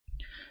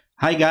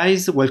Hi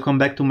guys, welcome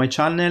back to my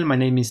channel. My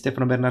name is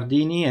Stefano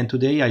Bernardini and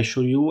today I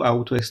show you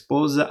how to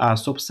expose a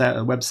SOAP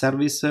web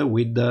service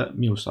with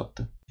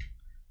MuleSoft.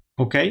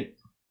 Okay,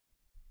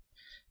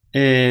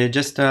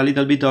 just a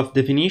little bit of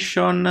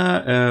definition.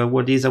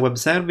 What is a web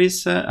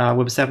service? A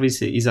web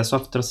service is a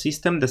software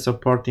system that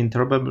supports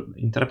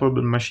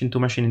interoperable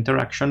machine-to-machine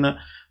interaction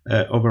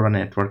over a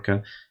network.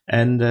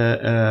 And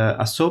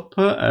a SOAP,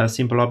 a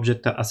Simple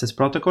Object Access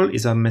Protocol,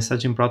 is a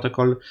messaging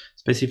protocol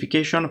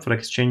specification for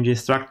exchanging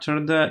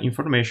structured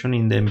information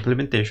in the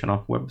implementation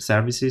of web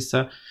services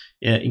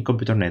in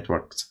computer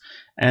networks.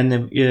 And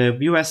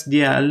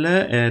WSDL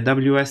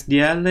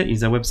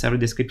is a web service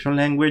description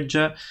language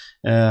in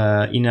a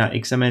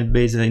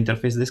XML-based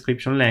interface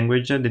description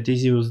language that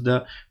is used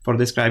for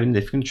describing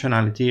the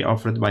functionality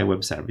offered by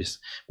web service.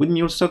 With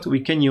MuleSoft, we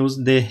can use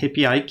the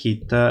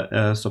APIKit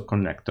SOAP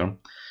connector.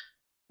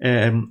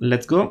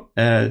 Let's go.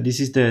 This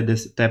is the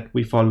step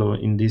we follow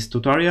in this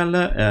tutorial.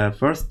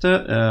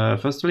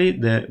 Firstly,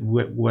 the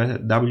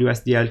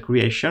WSDL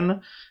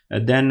creation.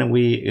 Then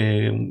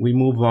we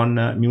move on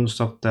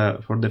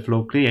MuleSoft for the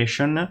flow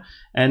creation,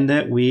 and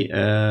we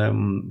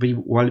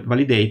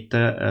validate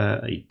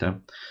it.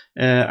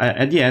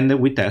 At the end,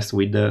 we test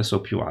with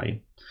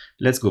SoapUI.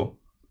 Let's go.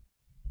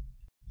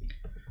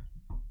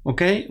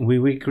 Okay, we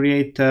will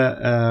create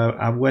a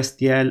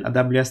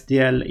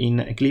WSDL in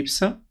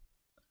Eclipse.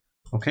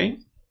 Okay,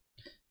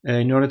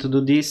 in order to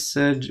do this,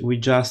 we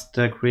just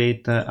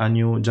create a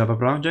new Java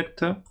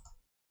project.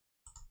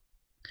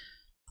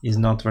 Is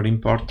not very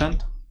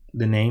important,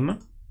 the name.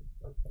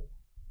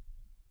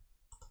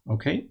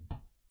 Okay,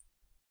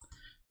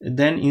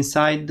 then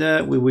inside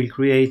we will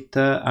create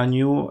a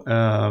new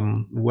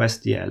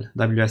WSDL.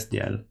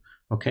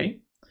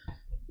 Okay,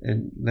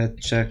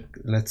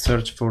 let's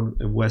search for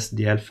a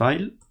WSDL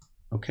file.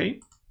 Okay,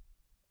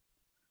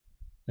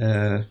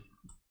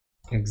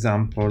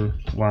 example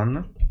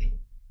 1.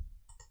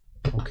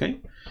 Okay,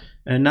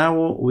 and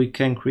now we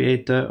can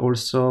create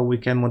also we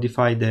can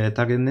modify the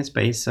target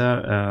namespace.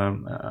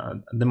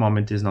 At the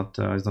moment is not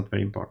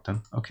very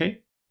important.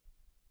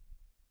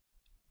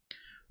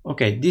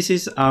 Okay, this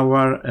is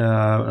our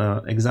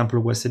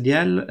example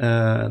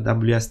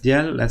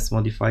WSDL. Let's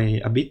modify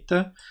a bit.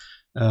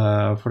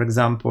 For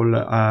example,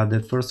 the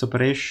first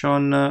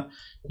operation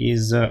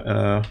is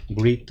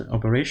greet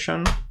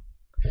operation.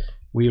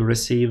 We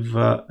receive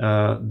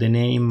the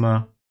name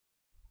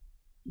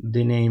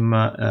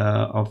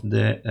of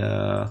the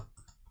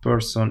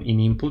person in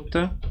input,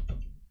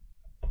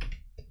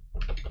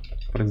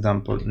 for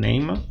example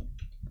name,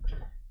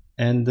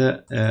 and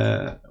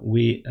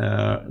we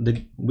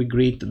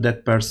greet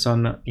that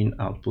person in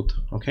output.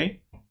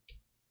 Okay,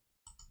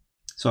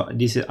 so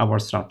this is our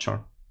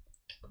structure.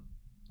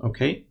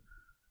 Okay,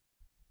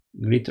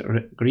 greet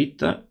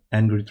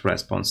and greet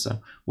response.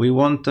 We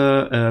want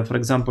for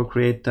example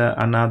create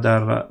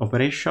another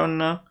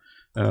operation, a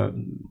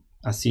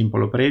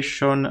simple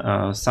operation,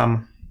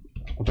 sum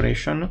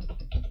operation.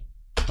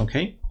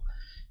 Okay,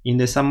 in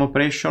the sum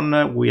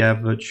operation we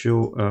have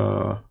two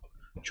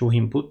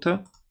input,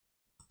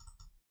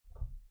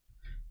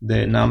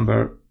 the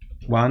number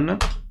 1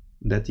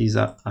 that is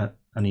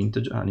an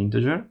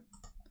integer,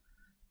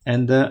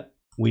 and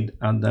with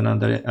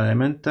another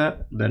element,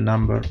 the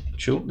number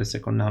 2, the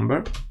second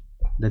number,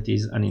 that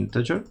is an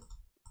integer.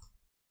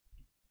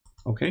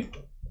 Okay,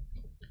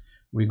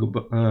 we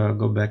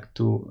go back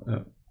to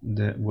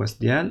the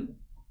WSDL,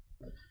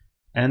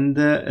 and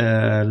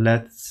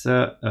let's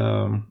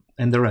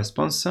and the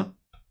response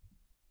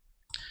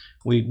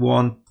we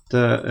want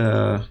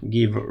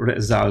give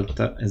result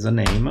as a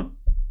name,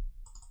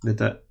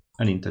 that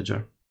an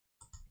integer.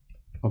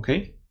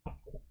 Okay,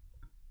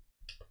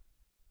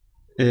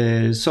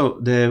 so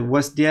the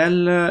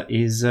WSDL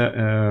is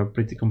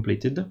pretty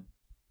completed.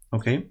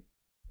 Okay,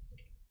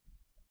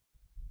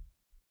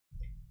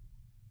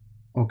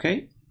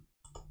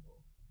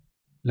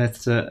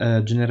 let's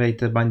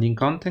generate a binding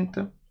content.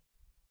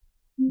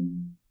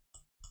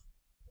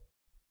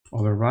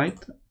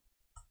 Overwrite.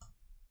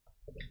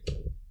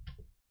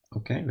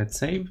 Okay, let's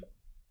save.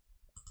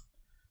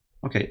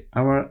 Okay,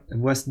 our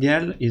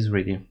WSDL is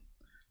ready.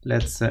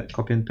 Let's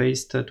copy and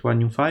paste to a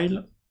new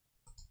file.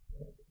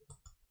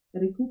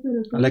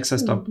 Alexa,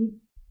 stop.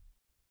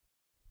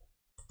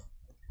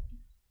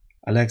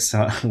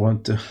 Alexa,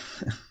 want to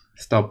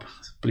stop?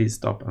 Please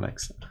stop,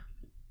 Alexa.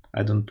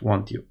 I don't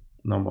want you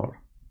no more.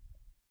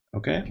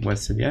 Okay,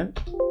 WSDL.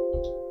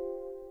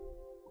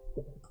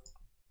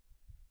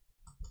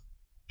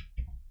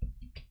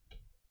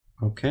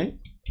 Okay,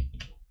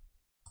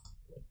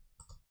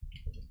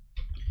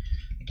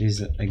 this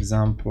is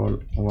example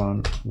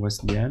 1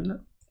 WSDL.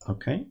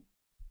 Okay,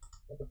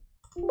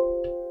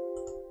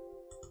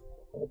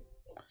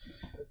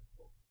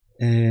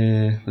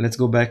 let's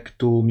go back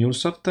to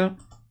MuleSoft.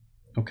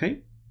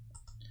 Okay,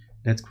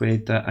 let's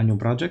create a new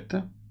project.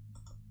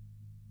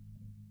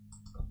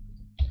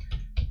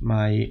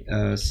 My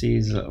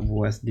sys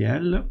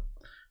WSDL.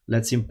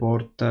 Let's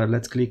import.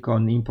 Let's click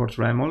on import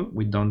RAML.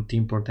 We don't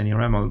import any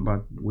RAML,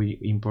 but we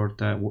import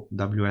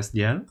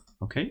WSDL.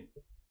 Okay,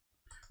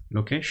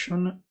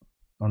 location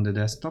on the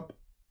desktop.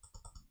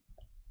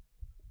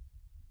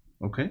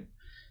 Okay.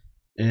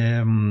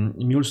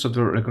 MuleSoft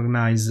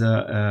recognize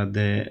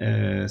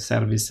the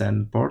service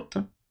and port.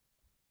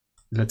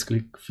 Let's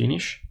click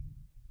finish.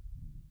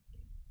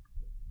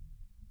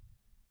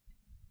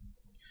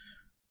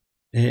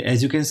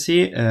 As you can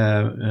see,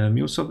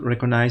 MuleSoft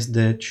recognized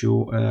the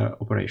two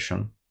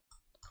operation.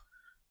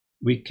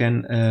 We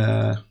can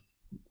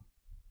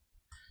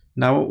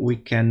now we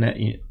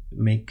can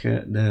make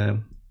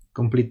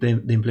complete the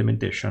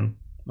implementation.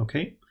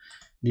 Okay,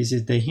 this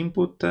is the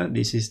input,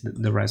 this is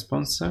the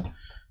response.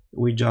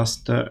 We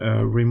just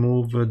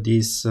remove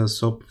this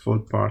SOAP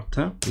fault part.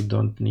 We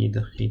don't need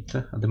it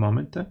at the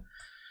moment.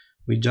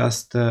 We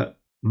just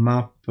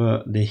map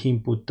the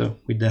input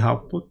with the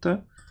output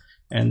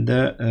and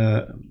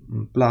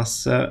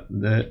plus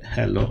the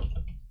hello.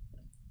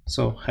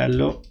 So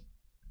hello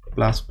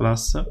plus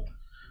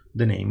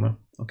the name.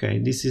 Okay,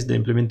 this is the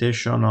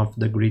implementation of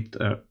the greet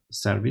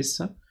service,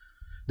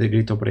 the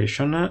greet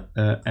operation,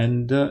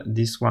 and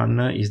this one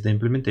is the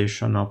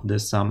implementation of the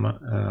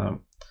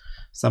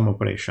sum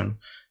operation.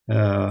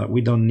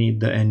 We don't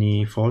need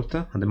any fault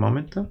at the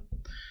moment.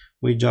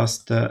 We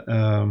just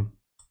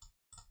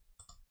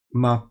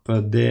map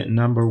the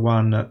number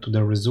one to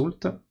the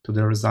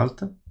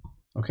result.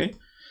 Okay,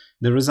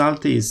 the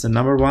result is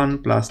number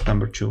one plus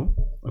number two.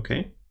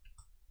 Okay,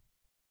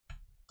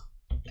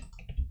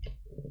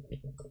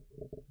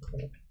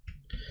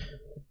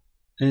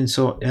 and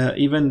so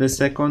even the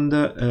second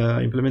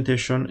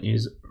implementation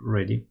is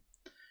ready.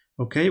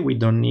 Okay, we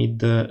don't need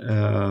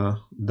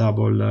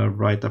double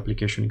write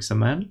application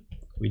XML.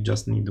 We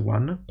just need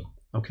one.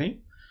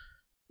 Okay,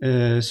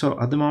 so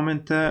at the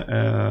moment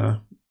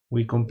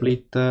we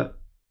complete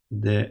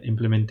the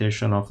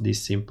implementation of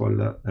this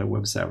simple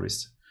web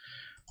service.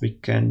 We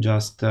can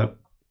just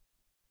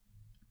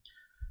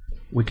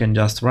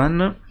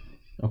run.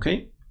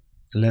 Okay,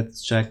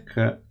 let's check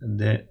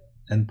the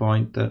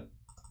endpoint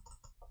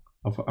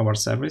of our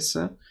service.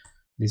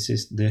 This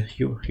is the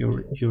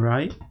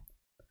URI.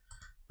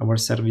 Our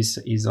service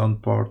is on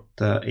port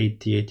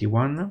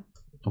 8081.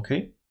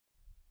 Okay,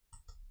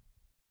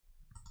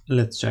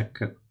 let's check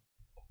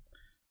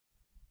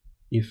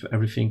if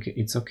everything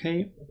is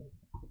okay.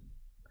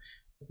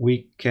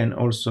 We can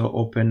also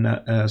open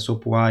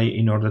SoapUI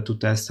in order to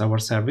test our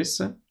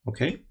service.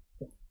 Okay,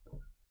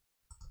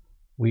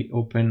 we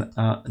open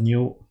a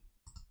new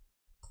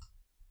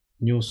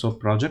SOAP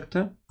project.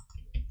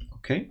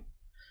 Okay,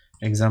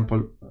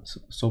 example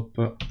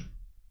SOAP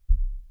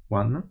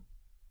 1.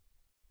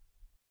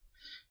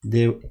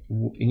 The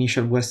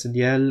initial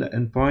WSDL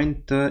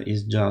endpoint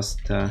is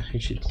just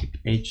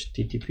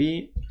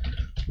http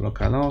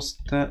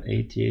localhost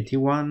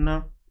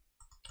 8081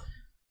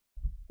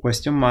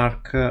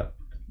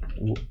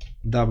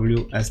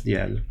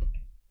 WSDL.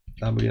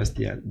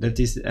 That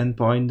is the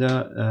endpoint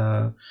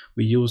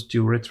we use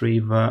to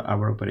retrieve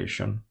our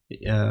operation.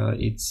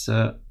 It's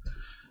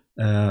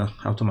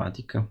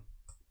automatic.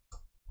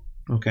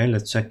 Okay,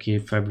 let's check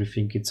if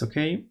everything is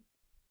okay.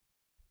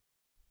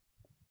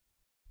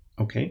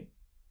 Okay.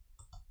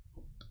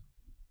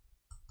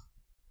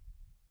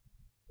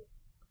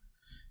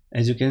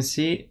 As you can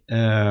see,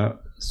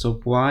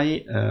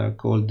 SoapUI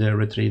called the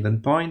retrieve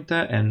endpoint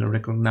and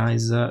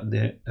recognize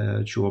the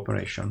two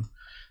operation.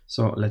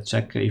 So let's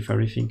check if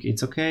everything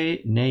is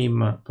okay.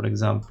 Name, for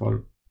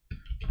example,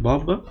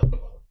 Bob.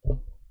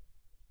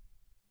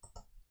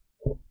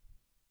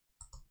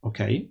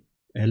 Okay.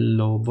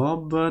 Hello,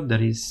 Bob.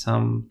 There is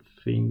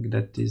something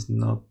that is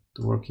not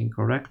working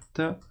correct.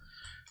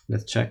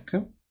 Let's check.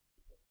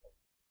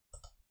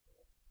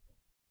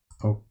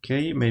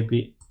 Okay,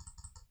 maybe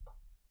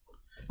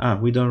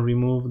we don't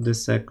remove the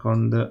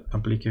second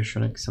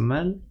application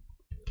XML.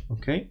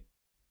 Okay,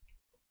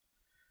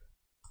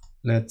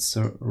 let's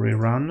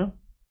rerun.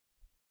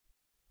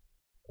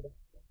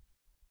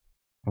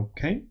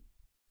 Okay,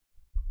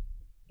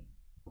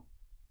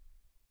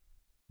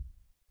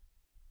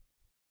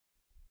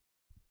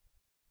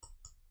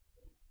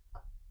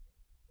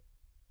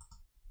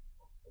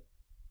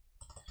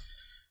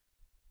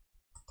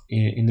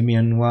 in the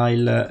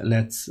meanwhile,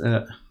 let's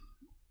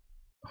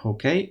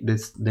okay,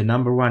 the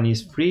number one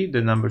is 3,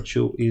 the number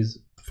 2 is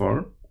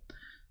 4.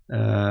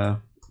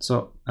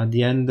 So at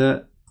the end,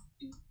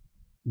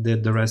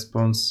 the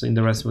response in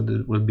the rest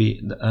will be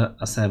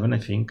a 7, I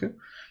think.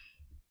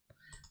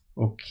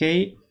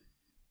 Okay,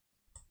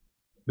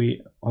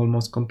 we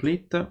almost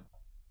complete.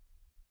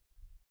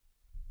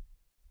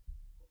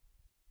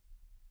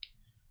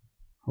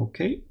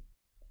 Okay,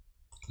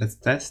 let's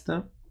test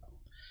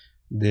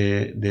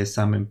the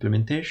sum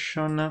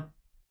implementation.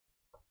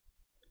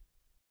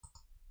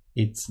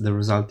 It's the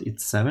result,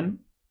 it's 7.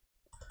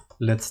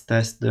 Let's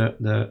test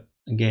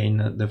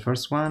again the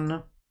first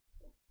one.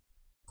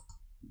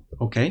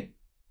 Okay,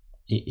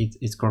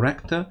 it's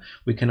correct.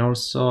 We can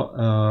also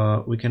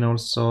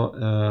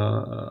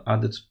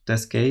add a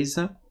test case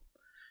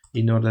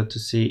in order to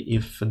see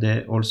if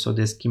also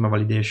the schema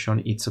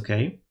validation it's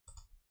okay.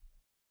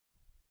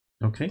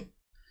 Okay,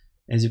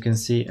 As you can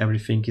see,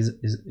 everything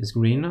is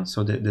green,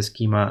 so the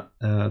schema,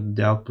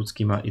 the output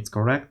schema is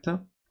correct.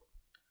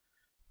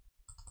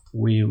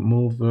 We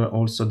move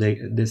also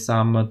the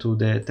sum to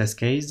the test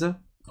case.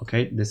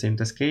 Okay, the same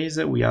test case.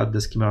 We add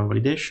the schema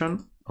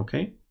validation.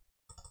 Okay.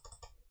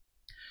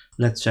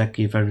 Let's check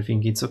if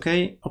everything is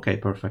okay. Okay,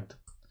 perfect.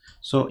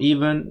 So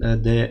even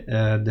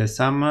the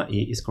sum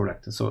is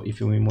correct. So if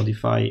we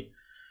modify,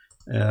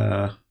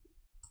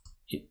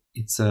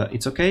 it's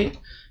okay.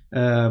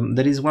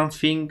 There is one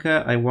thing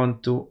I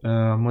want to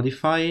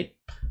modify.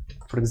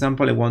 For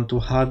example, I want to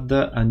add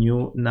a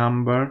new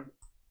number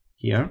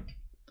here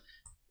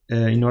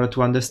in order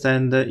to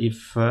understand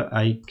if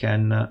I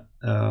can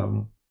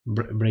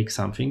break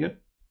something.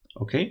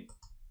 Okay.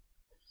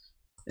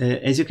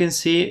 As you can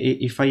see,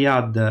 if I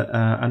add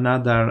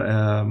another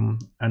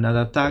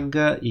tag,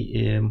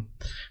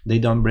 they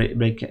don't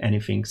break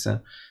anything.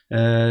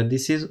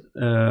 This is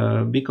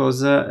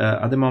because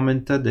at the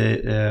moment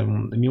the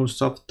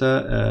MuleSoft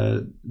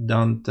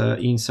don't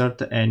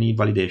insert any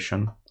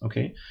validation.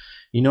 Okay,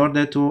 in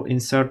order to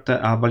insert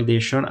a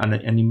validation,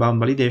 an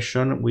inbound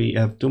validation, we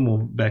have to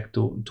move back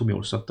to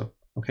MuleSoft.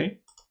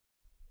 Okay,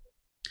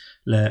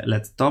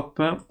 let's stop.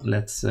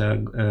 Let's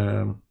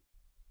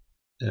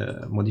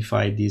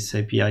modify this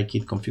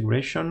APIKit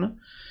configuration.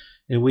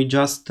 We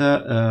just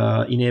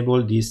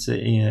enable this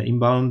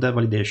inbound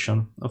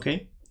validation.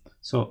 Okay,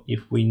 so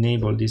if we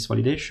enable this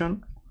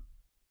validation,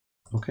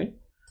 okay,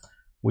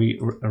 we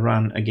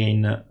run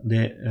again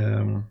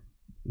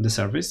the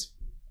service.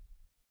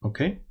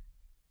 Okay,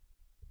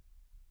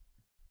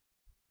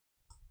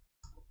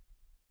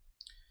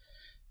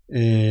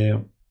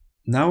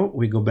 now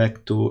we go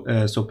back to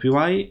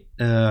SoapUI.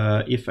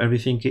 If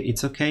everything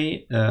is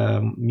okay,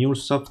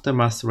 MuleSoft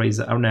must raise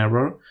an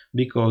error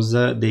because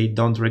they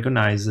don't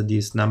recognize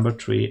this number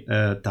 3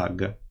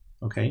 tag.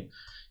 Okay,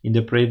 in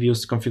the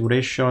previous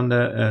configuration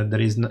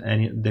there isn't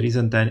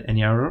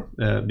any error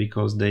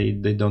because they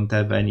don't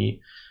have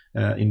any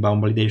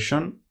inbound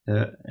validation,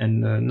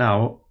 and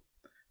now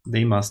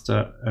they must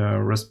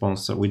respond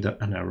with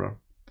an error.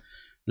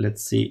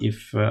 Let's see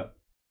if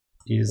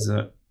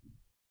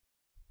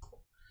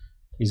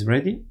is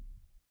ready.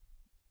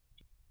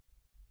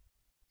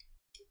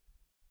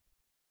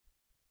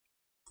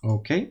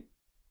 Okay,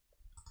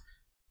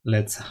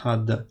 let's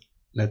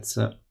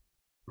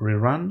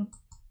rerun.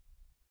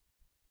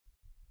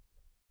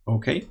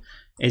 Okay,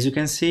 as you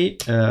can see,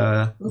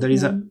 there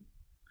is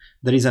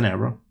an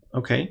error.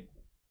 Okay,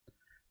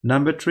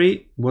 number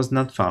 3 was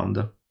not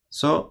found,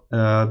 so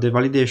the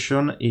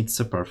validation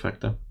is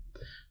perfect.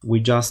 We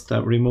just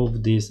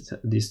remove this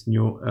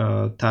new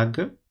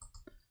tag,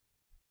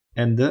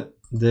 and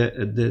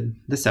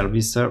the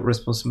service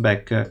responds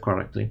back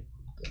correctly.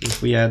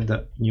 If we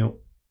add new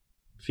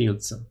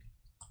fields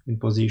in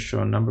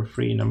position number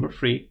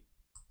 3,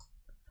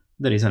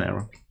 there is an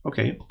error.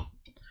 Okay,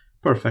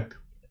 perfect.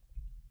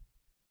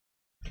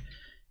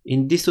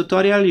 In this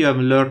tutorial, you have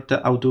learned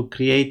how to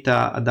create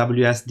a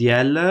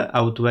WSDL,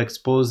 how to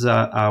expose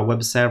a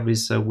web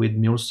service with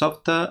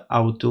MuleSoft,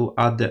 how to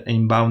add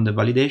inbound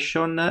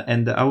validation,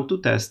 and how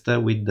to test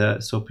with the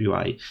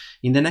SoapUI.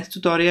 In the next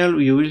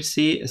tutorial, you will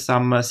see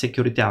some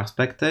security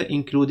aspects,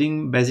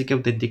 including basic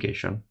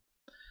authentication.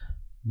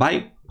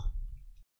 Bye!